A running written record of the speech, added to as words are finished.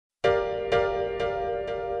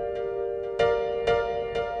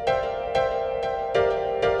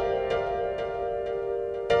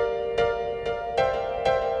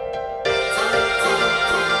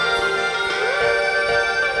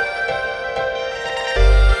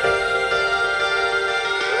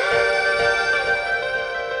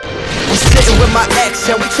with my ex,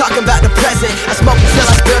 and we talking about the present. I smoked until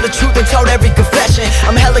I spilled the truth and told every confession.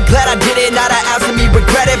 I'm hella glad I did it, not an ounce of me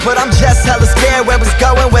regret it. But I'm just hella scared where it's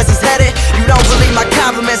going, where's it's headed. You don't believe my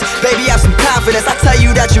compliments, baby, have some confidence. I tell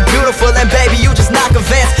you that you're beautiful, and baby, you just not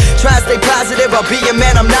convinced. Try and stay positive, I'll be a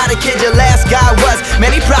man, I'm not a kid. Your last guy was,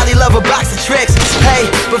 man, he probably love a box of tricks. Hey,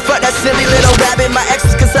 but fuck that silly little rabbit. My ex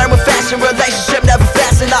was concerned with fashion, relationship never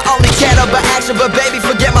fastened. I only cared about action, but baby,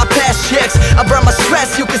 forget my past chicks. I burn my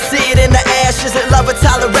stress, you can see it in the ash. Is it love or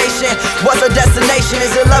toleration? What's our destination?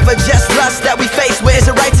 Is it love or just lust that we face with? Is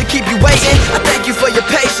it right to keep you waiting? I thank you for your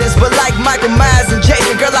patience, but like Michael Myers and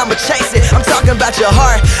Jason, girl, I'ma chase it. I'm talking about your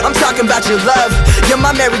heart, I'm talking about your love. You're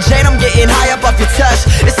my Mary Jane, I'm getting high up off your touch.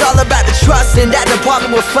 It's all about the trust, in that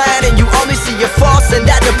department we're fine. And you only see your faults, in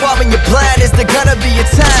that department you're blind. Is there gonna be a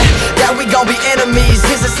time that we gon' be enemies?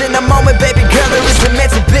 Is this in the moment, baby girl, or is it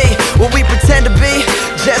meant to be? What we pretend to be?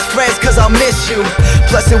 Just friends, cause I'll miss you.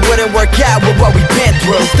 Plus it wouldn't work out with what we've been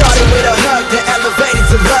through. Started with a hug, then elevated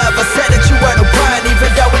to love. I said that you weren't a one, even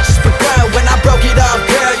though it just begun. When I broke it off,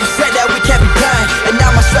 girl, you said that we can't be done. And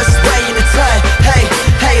now my stress is weighing a ton. Hey,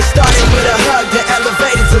 hey, it started with a hug, then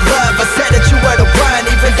elevated to love. I said that you weren't a one,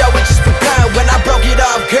 even though it just begun. When I broke it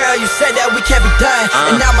off, girl, you said that we can't be done.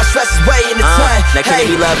 And now my stress is weighing a ton. Now can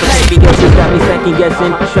it be love, but maybe guess it's got me second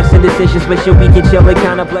guessing. Stressing decisions, but you'll be get your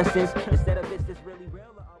account of blessings.